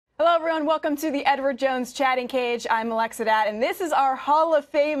Hello, everyone. Welcome to the Edward Jones Chatting Cage. I'm Alexa Dat, and this is our Hall of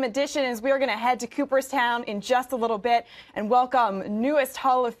Fame edition as we are going to head to Cooperstown in just a little bit and welcome newest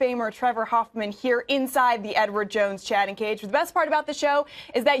Hall of Famer Trevor Hoffman here inside the Edward Jones Chatting Cage. The best part about the show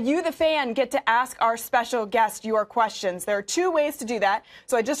is that you, the fan, get to ask our special guest your questions. There are two ways to do that,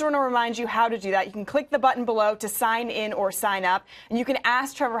 so I just want to remind you how to do that. You can click the button below to sign in or sign up, and you can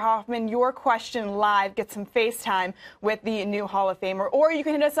ask Trevor Hoffman your question live, get some FaceTime with the new Hall of Famer, or you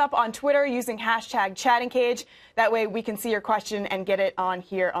can hit us up on Twitter using hashtag #ChattingCage. That way we can see your question and get it on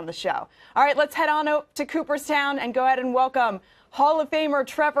here on the show. All right, let's head on up to Cooperstown and go ahead and welcome Hall of Famer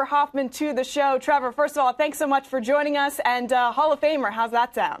Trevor Hoffman to the show. Trevor, first of all, thanks so much for joining us. And Hall of Famer, how's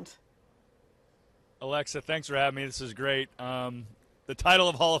that sound? Alexa, thanks for having me. This is great. The title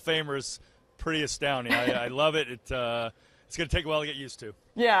of Hall of Famer is pretty astounding. I love it. It's going to take a while to get used to.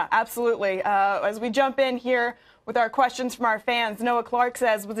 Yeah, absolutely. As we jump in here with our questions from our fans, Noah Clark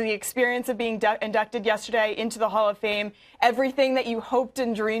says, was the experience of being inducted yesterday into the Hall of Fame everything that you hoped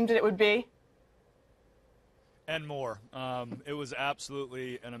and dreamed it would be? And more. It was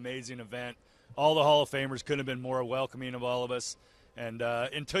absolutely an amazing event. All the Hall of Famers couldn't have been more welcoming of all of us. And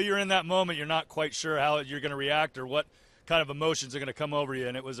until you're in that moment, you're not quite sure how you're going to react or what kind of emotions are going to come over you.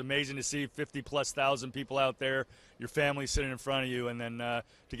 And it was amazing to see 50,000+ people out there, your family sitting in front of you, and then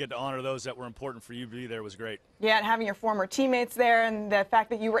to get to honor those that were important for you to be there was great. Yeah, and having your former teammates there and the fact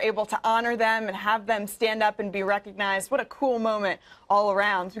that you were able to honor them and have them stand up and be recognized, what a cool moment all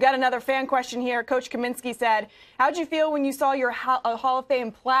around. We got another fan question here. Coach Kaminsky said, how'd you feel when you saw your Hall of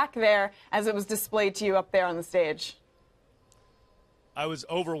Fame plaque there as it was displayed to you up there on the stage? I was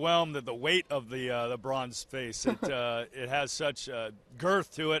overwhelmed at the weight of the bronze face. It has such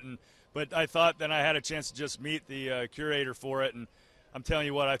girth to it, but I thought then I had a chance to just meet the curator for it, and I'm telling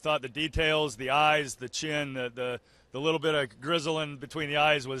you what, I thought the details, the eyes, the chin, the little bit of grizzle in between the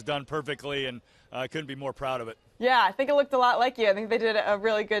eyes was done perfectly, and I couldn't be more proud of it. Yeah, I think it looked a lot like you. I think they did a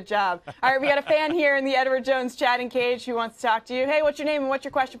really good job. All right, we got a fan here in the Edward Jones Chatting Cage who wants to talk to you. Hey, what's your name and what's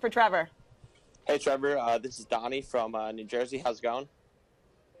your question for Trevor? Hey, Trevor. This is Donnie from New Jersey. How's it going?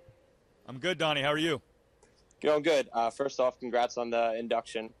 I'm good, Donnie. How are you? Going good. First off, congrats on the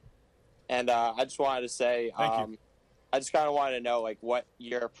induction. And I just wanted to say, Thank you. I just kind of wanted to know, like, what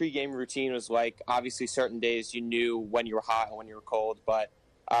your pregame routine was like. Obviously, certain days you knew when you were hot and when you were cold, but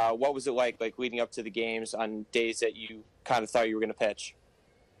what was it like leading up to the games on days that you kind of thought you were going to pitch?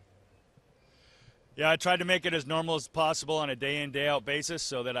 Yeah, I tried to make it as normal as possible on a day-in, day-out basis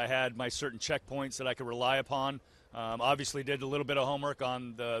so that I had my certain checkpoints that I could rely upon. Obviously did a little bit of homework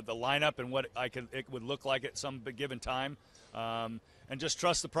on the lineup and what it would look like at some given time, and just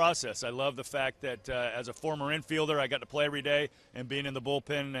trust the process. I love the fact that as a former infielder, I got to play every day, and being in the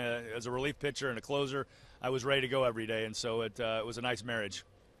bullpen as a relief pitcher and a closer, I was ready to go every day, and so it was a nice marriage.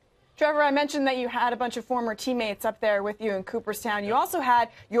 Trevor, I mentioned that you had a bunch of former teammates up there with you in Cooperstown. You also had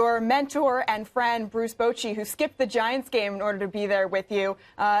your mentor and friend, Bruce Bochy, who skipped the Giants game in order to be there with you.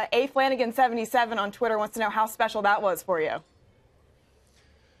 A. Flanagan77 on Twitter wants to know how special that was for you.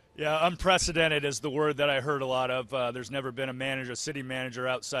 Yeah, unprecedented is the word that I heard a lot of. There's never been a city manager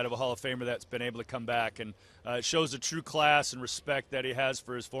outside of a Hall of Famer that's been able to come back. And it shows the true class and respect that he has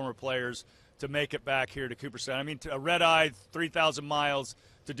for his former players to make it back here to Cooperstown. I mean, a red-eyed 3,000 miles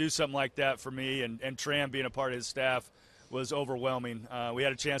to do something like that for me, and Tram being a part of his staff was overwhelming. We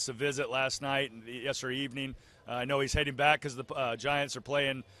had a chance to visit last night and yesterday evening. I know he's heading back because the Giants are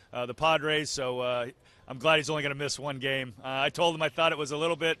playing the Padres, so I'm glad he's only going to miss one game. I told him I thought it was a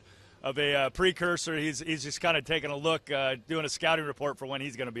little bit of a precursor. He's just kind of taking a look, doing a scouting report for when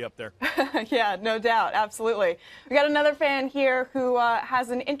he's going to be up there. Yeah, no doubt. Absolutely. We got another fan here who has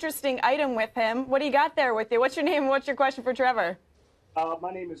an interesting item with him. What do you got there with you? What's your name and what's your question for Trevor?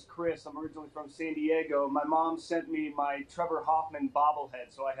 My name is Chris. I'm originally from San Diego. My mom sent me my Trevor Hoffman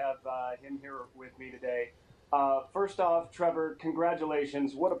bobblehead, so I have him here with me today. First off, Trevor,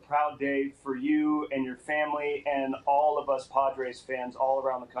 congratulations. What a proud day for you and your family and all of us Padres fans all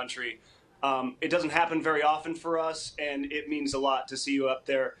around the country. It doesn't happen very often for us, and it means a lot to see you up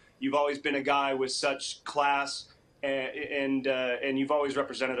there. You've always been a guy with such class, and you've always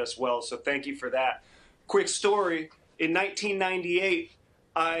represented us well, so thank you for that. Quick story. In 1998,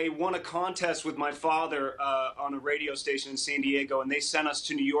 I won a contest with my father on a radio station in San Diego, and they sent us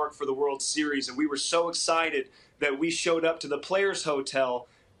to New York for the World Series, and we were so excited that we showed up to the Players Hotel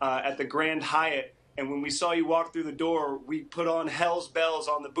at the Grand Hyatt, and when we saw you walk through the door, we put on Hell's Bells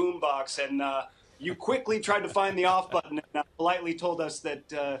on the boombox, and you quickly tried to find the off button and politely told us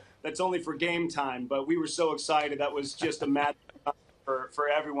that that's only for game time, but we were so excited. That was just a magic for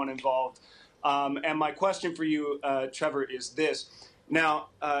everyone involved. And my question for you, Trevor, is this. Now,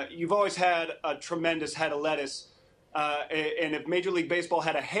 you've always had a tremendous head of lettuce, and if Major League Baseball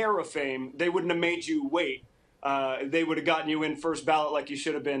had a hair of fame, they wouldn't have made you wait. They would have gotten you in first ballot like you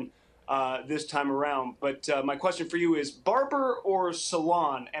should have been this time around. But my question for you is barber or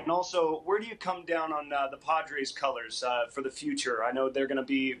salon? And also, where do you come down on the Padres colors for the future? I know they're going to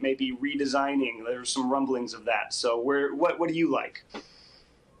be maybe redesigning. There's some rumblings of that. So what do you like?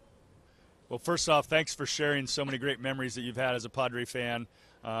 Well, first off, thanks for sharing so many great memories that you've had as a Padre fan.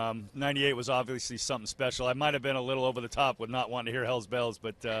 98 was obviously something special. I might have been a little over the top with not wanting to hear Hell's Bells,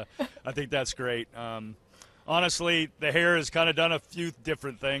 but I think that's great. Honestly, the hair has kind of done a few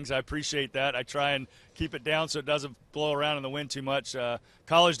different things. I appreciate that. I try and keep it down so it doesn't blow around in the wind too much.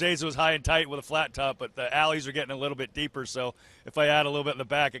 College days it was high and tight with a flat top, but the alleys are getting a little bit deeper, so if I add a little bit in the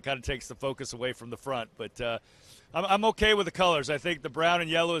back, it kind of takes the focus away from the front. But I'm okay with the colors. I think the brown and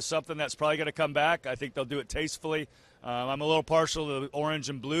yellow is something that's probably going to come back. I think they'll do it tastefully. I'm a little partial to the orange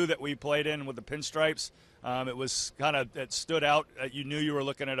and blue that we played in with the pinstripes. It was kind of, it stood out. You knew you were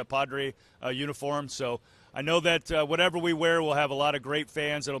looking at a Padre uniform. So I know that whatever we wear, we'll have a lot of great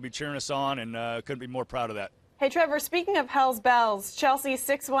fans that'll be cheering us on, and couldn't be more proud of that. Hey, Trevor, speaking of Hell's Bells,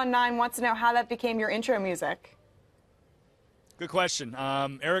 Chelsea619 wants to know how that became your intro music. Good question.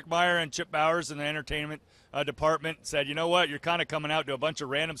 Eric Meyer and Chip Bowers in the entertainment department said, you know what, you're kind of coming out to a bunch of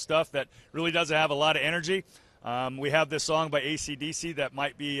random stuff that really doesn't have a lot of energy. We have this song by AC/DC that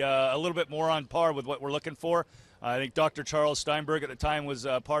might be a little bit more on par with what we're looking for. I think Dr. Charles Steinberg at the time was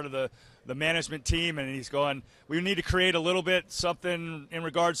part of the management team, and he's going, we need to create a little bit something in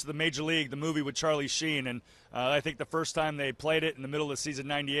regards to the Major League, the movie with Charlie Sheen. And I think the first time they played it in the middle of season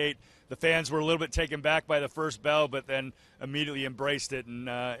 98, the fans were a little bit taken back by the first bell, but then immediately embraced it. And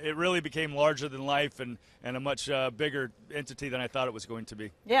it really became larger than life and a much bigger entity than I thought it was going to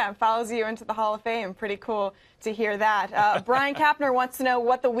be. Yeah, and follows you into the Hall of Fame. Pretty cool to hear that. Brian Kapner wants to know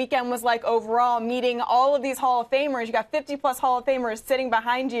what the weekend was like overall, meeting all of these Hall of Famers. You got 50-plus Hall of Famers sitting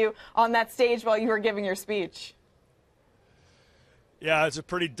behind you on that stage while you were giving your speech. Yeah, it's a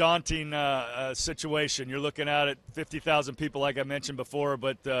pretty daunting situation. You're looking at it, 50,000 people, like I mentioned before,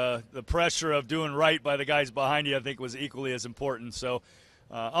 but the pressure of doing right by the guys behind you, I think, was equally as important. So,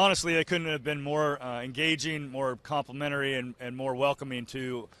 honestly, they couldn't have been more engaging, more complimentary, and more welcoming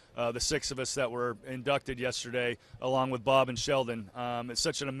to the six of us that were inducted yesterday, along with Bob and Sheldon. It's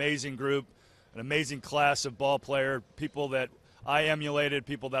such an amazing group, an amazing class of ball player, people that I emulated,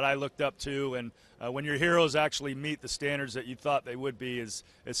 people that I looked up to, and when your heroes actually meet the standards that you thought they would be is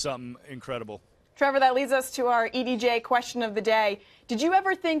something incredible. Trevor, that leads us to our EDJ question of the day. Did you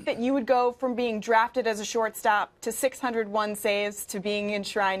ever think that you would go from being drafted as a shortstop to 601 saves to being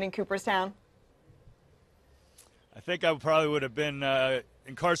enshrined in Cooperstown? I think I probably would have been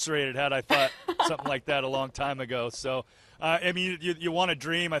incarcerated had I thought something like that a long time ago. So, I mean, you want to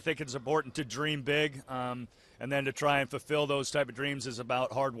dream. I think it's important to dream big. And then to try and fulfill those type of dreams is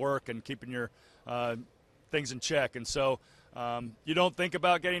about hard work and keeping your things in check. And so you don't think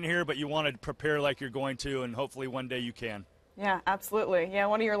about getting here, but you want to prepare like you're going to, and hopefully one day you can. Yeah, absolutely. Yeah,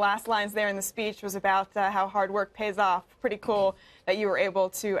 one of your last lines there in the speech was about how hard work pays off. Pretty cool that you were able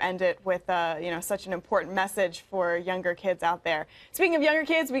to end it with such an important message for younger kids out there. Speaking of younger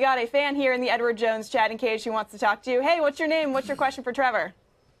kids, we got a fan here in the Edward Jones chatting cage who wants to talk to you. Hey, what's your name? What's your question for Trevor?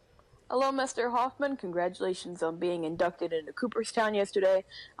 Hello, Mr. Hoffman. Congratulations on being inducted into Cooperstown yesterday.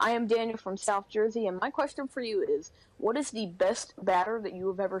 I am Daniel from South Jersey, and my question for you is, what is the best batter that you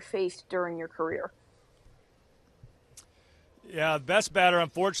have ever faced during your career? Yeah, the best batter,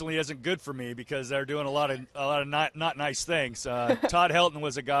 unfortunately, isn't good for me because they're doing a lot of not nice things. Todd Helton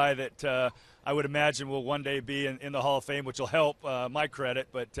was a guy that I would imagine will one day be in the Hall of Fame, which will help my credit,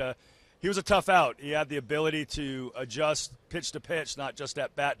 but he was a tough out. He had the ability to adjust pitch to pitch, not just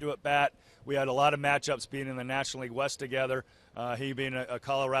at bat to at bat. We had a lot of matchups being in the National League West together, he being a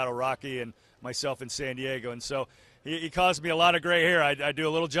Colorado Rocky and myself in San Diego. And so he caused me a lot of gray hair. I do a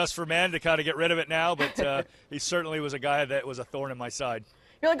little just for men to kind of get rid of it now, but he certainly was a guy that was a thorn in my side.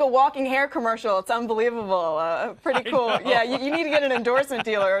 You're like a walking hair commercial. It's unbelievable. Pretty cool. Yeah, you need to get an endorsement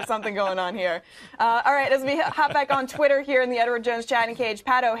dealer or something going on here. All right, as we hop back on Twitter here in the Edward Jones chatting cage,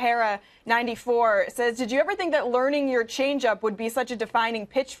 Pat O'Hara, 94, says, did you ever think that learning your changeup would be such a defining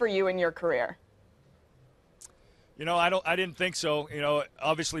pitch for you in your career? You know, I didn't think so. You know,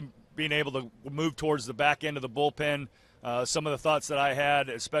 obviously being able to move towards the back end of the bullpen, some of the thoughts that I had,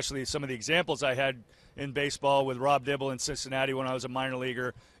 especially some of the examples I had in baseball with Rob Dibble in Cincinnati when I was a minor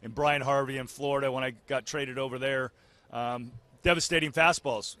leaguer, and Brian Harvey in Florida when I got traded over there. Devastating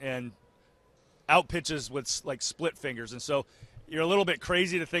fastballs and out pitches with like split fingers. And so you're a little bit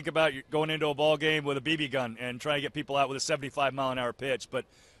crazy to think about going into a ball game with a BB gun and trying to get people out with a 75-mile-an-hour pitch. But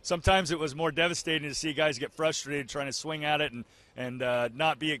sometimes it was more devastating to see guys get frustrated trying to swing at it and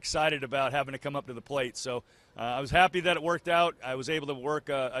not be excited about having to come up to the plate. So I was happy that it worked out. I was able to work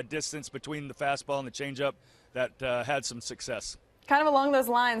a distance between the fastball and the changeup that had some success. Kind of along those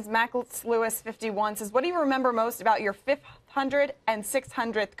lines, Max Lewis 51 says, what do you remember most about your 500th and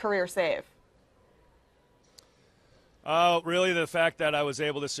 600th career save? Really the fact that I was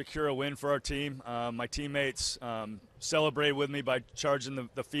able to secure a win for our team. My teammates celebrated with me by charging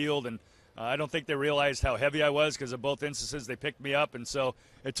the field, and I don't think they realized how heavy I was because of both instances they picked me up, and so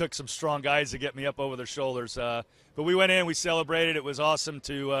it took some strong guys to get me up over their shoulders. But we went in, we celebrated. It was awesome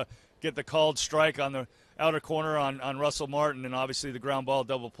to get the called strike on the outer corner on Russell Martin, and obviously the ground ball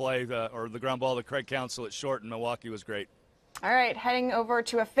double play, or the ground ball to Craig Counsell at short in Milwaukee was great. All right, heading over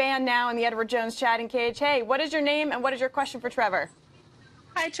to a fan now in the Edward Jones chatting cage. Hey, what is your name and what is your question for Trevor?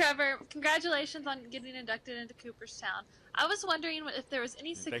 Hi, Trevor. Congratulations on getting inducted into Cooperstown. I was wondering if there was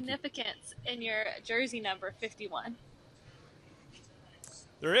any significance in your jersey number 51.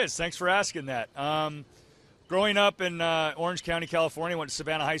 There is. Thanks for asking that. Growing up in Orange County, California, went to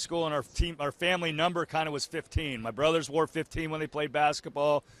Savannah High School, and our family number kind of was 15. My brothers wore 15 when they played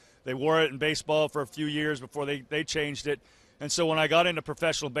basketball. They wore it in baseball for a few years before they changed it. And so when I got into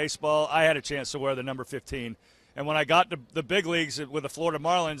professional baseball, I had a chance to wear the number 15. And when I got to the big leagues with the Florida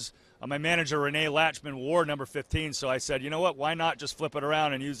Marlins, my manager, Renee Latchman, wore number 15. So I said, you know what, why not just flip it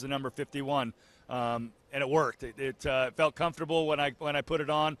around and use the number 51? And it worked. It felt comfortable when I put it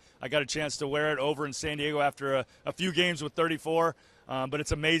on. I got a chance to wear it over in San Diego after a few games with 34. But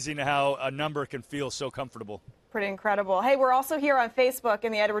it's amazing how a number can feel so comfortable. Pretty incredible. Hey, we're also here on Facebook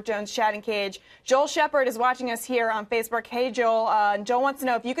in the Edward Jones chatting cage. Joel Shepard is watching us here on Facebook. Hey, Joel. Joel wants to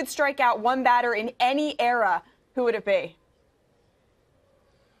know if you could strike out one batter in any era, who would it be?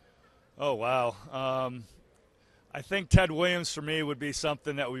 Oh, wow. I think Ted Williams for me would be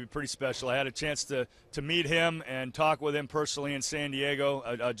something that would be pretty special. I had a chance to meet him and talk with him personally in San Diego,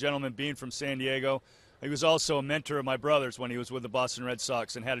 a gentleman being from San Diego. He was also a mentor of my brother's when he was with the Boston Red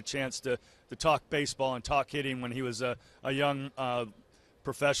Sox, and had a chance to talk baseball and talk hitting when he was a young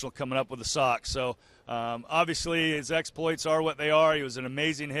professional coming up with the Sox. So obviously his exploits are what they are. He was an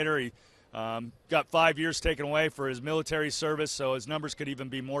amazing hitter. He got 5 years taken away for his military service, so his numbers could even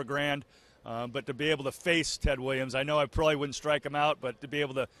be more grand. But to be able to face Ted Williams, I know I probably wouldn't strike him out, but to be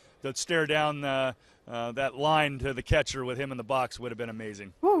able to stare down that line to the catcher with him in the box would have been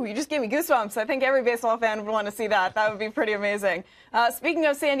amazing. Ooh, you just gave me goosebumps. I think every baseball fan would want to see that. That would be pretty amazing. Speaking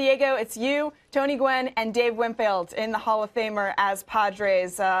of San Diego, it's you, Tony Gwynn, and Dave Winfield in the Hall of Famer as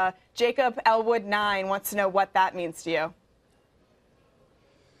Padres. Jacob Elwood 9 wants to know what that means to you.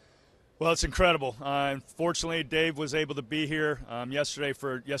 Well, it's incredible. Unfortunately, Dave was able to be here yesterday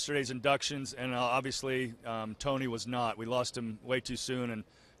for yesterday's inductions, and obviously Tony was not. We lost him way too soon, and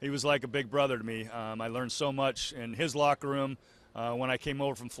he was like a big brother to me. I learned so much in his locker room when I came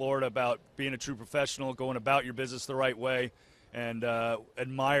over from Florida about being a true professional, going about your business the right way, and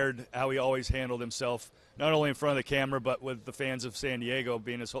admired how he always handled himself, not only in front of the camera, but with the fans of San Diego,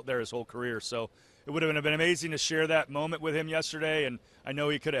 being there his whole career. So it would have been amazing to share that moment with him yesterday, and I know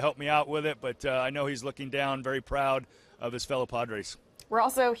he could have helped me out with it, but I know he's looking down very proud of his fellow Padres. We're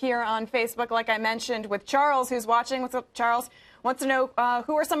also here on Facebook, like I mentioned, with Charles, who's watching. What's up, Charles? Wants to know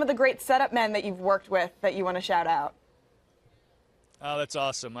who are some of the great setup men that you've worked with that you want to shout out? Oh, that's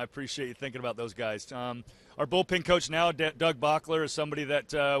awesome. I appreciate you thinking about those guys. Our bullpen coach now, Doug Bachler, is somebody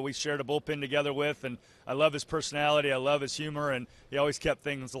that we shared a bullpen together with, and I love his personality. I love his humor, and he always kept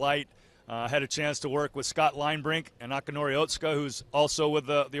things light. I had a chance to work with Scott Linebrink and Akinori Otsuka, who's also with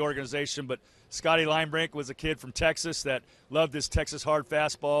the organization. But Scotty Linebrink was a kid from Texas that loved his Texas hard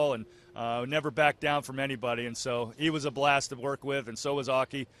fastball and never backed down from anybody. And so he was a blast to work with, and so was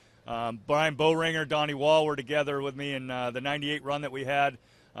Aki. Brian Bowringer, Donnie Wall were together with me in the 98 run that we had.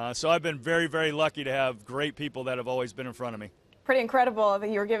 So I've been very, very lucky to have great people that have always been in front of me. Pretty incredible that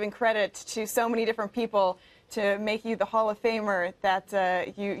you're giving credit to so many different people to make you the Hall of Famer that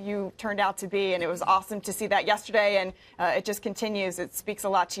you turned out to be, and it was awesome to see that yesterday, and it just continues. It speaks a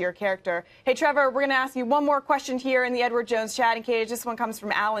lot to your character. Hey, Trevor, we're going to ask you one more question here in the Edward Jones chatting cage. This one comes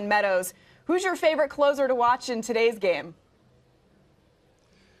from Alan Meadows. Who's your favorite closer to watch in today's game?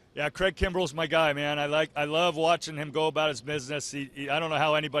 Yeah, Craig Kimbrell's my guy, man. I love watching him go about his business. I don't know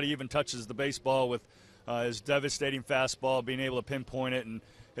how anybody even touches the baseball with his devastating fastball, being able to pinpoint it, and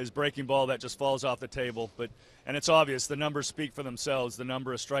his breaking ball that just falls off the table. And it's obvious, the numbers speak for themselves, the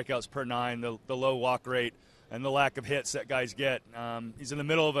number of strikeouts per nine, the low walk rate, and the lack of hits that guys get. He's in the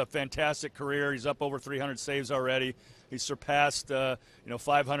middle of a fantastic career. He's up over 300 saves already. He's surpassed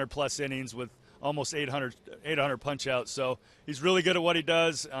 500-plus innings with almost 800 punch-outs. So he's really good at what he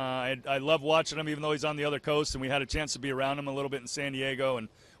does. I love watching him, even though he's on the other coast, and we had a chance to be around him a little bit in San Diego, and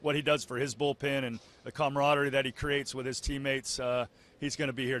what he does for his bullpen and the camaraderie that he creates with his teammates. He's going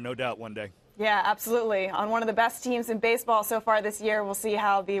to be here, no doubt, one day. Yeah, absolutely. On one of the best teams in baseball so far this year. We'll see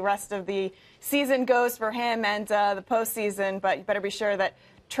how the rest of the season goes for him and the postseason, but you better be sure that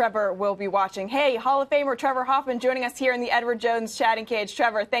Trevor will be watching. Hey, Hall of Famer Trevor Hoffman joining us here in the Edward Jones chatting cage.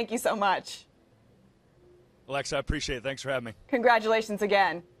 Trevor, thank you so much. Alexa, I appreciate it. Thanks for having me. Congratulations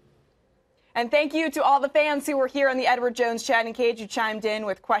again. And thank you to all the fans who were here on the Edward Jones chatting cage who chimed in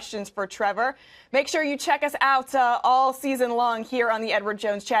with questions for Trevor. Make sure you check us out all season long here on the Edward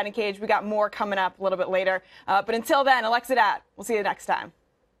Jones chatting cage. We got more coming up a little bit later. But until then, Alexa Dat, we'll see you next time.